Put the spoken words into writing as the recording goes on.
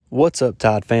What's up,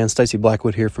 Tide fans? Stacey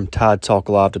Blackwood here from Tide Talk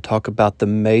Live to talk about the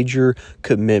major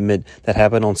commitment that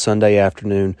happened on Sunday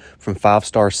afternoon from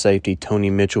five-star safety Tony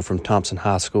Mitchell from Thompson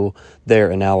High School there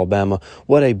in Alabama.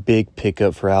 What a big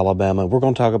pickup for Alabama. We're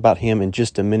going to talk about him in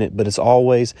just a minute, but as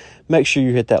always, make sure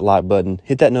you hit that like button,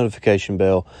 hit that notification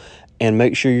bell, and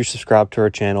make sure you're subscribed to our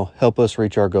channel. Help us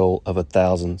reach our goal of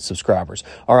 1,000 subscribers.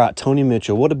 All right, Tony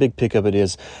Mitchell, what a big pickup it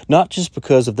is. Not just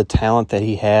because of the talent that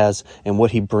he has and what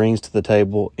he brings to the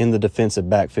table in the defensive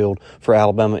backfield for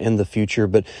Alabama in the future,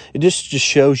 but it just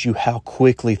shows you how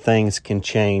quickly things can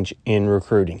change in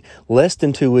recruiting. Less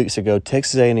than 2 weeks ago,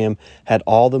 Texas A&M had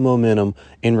all the momentum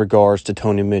in regards to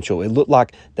Tony Mitchell. It looked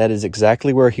like that is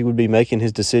exactly where he would be making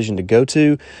his decision to go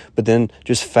to, but then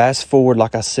just fast forward,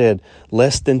 like I said,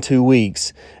 less than 2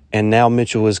 weeks, and now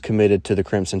Mitchell is committed to the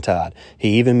Crimson Tide.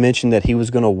 He even mentioned that he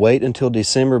was going to wait until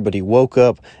December, but he woke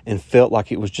up and felt like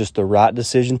it was just the right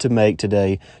decision to make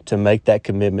today to make that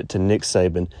commitment to Nick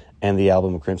Saban and the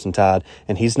Alabama Crimson Tide.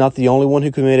 And he's not the only one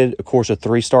who committed. Of course, a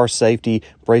three-star safety,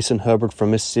 Brayson Hubbard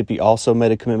from Mississippi, also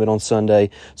made a commitment on Sunday.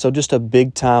 So just a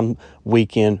big-time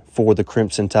weekend for the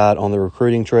Crimson Tide on the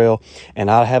recruiting trail.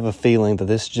 And I have a feeling that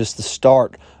this is just the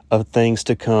start of things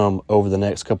to come over the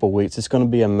next couple of weeks. It's going to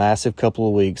be a massive couple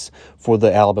of weeks for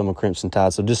the Alabama Crimson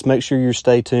Tide. So just make sure you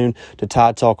stay tuned to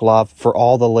Tide Talk Live for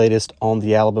all the latest on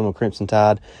the Alabama Crimson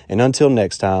Tide. And until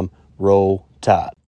next time, roll Tide.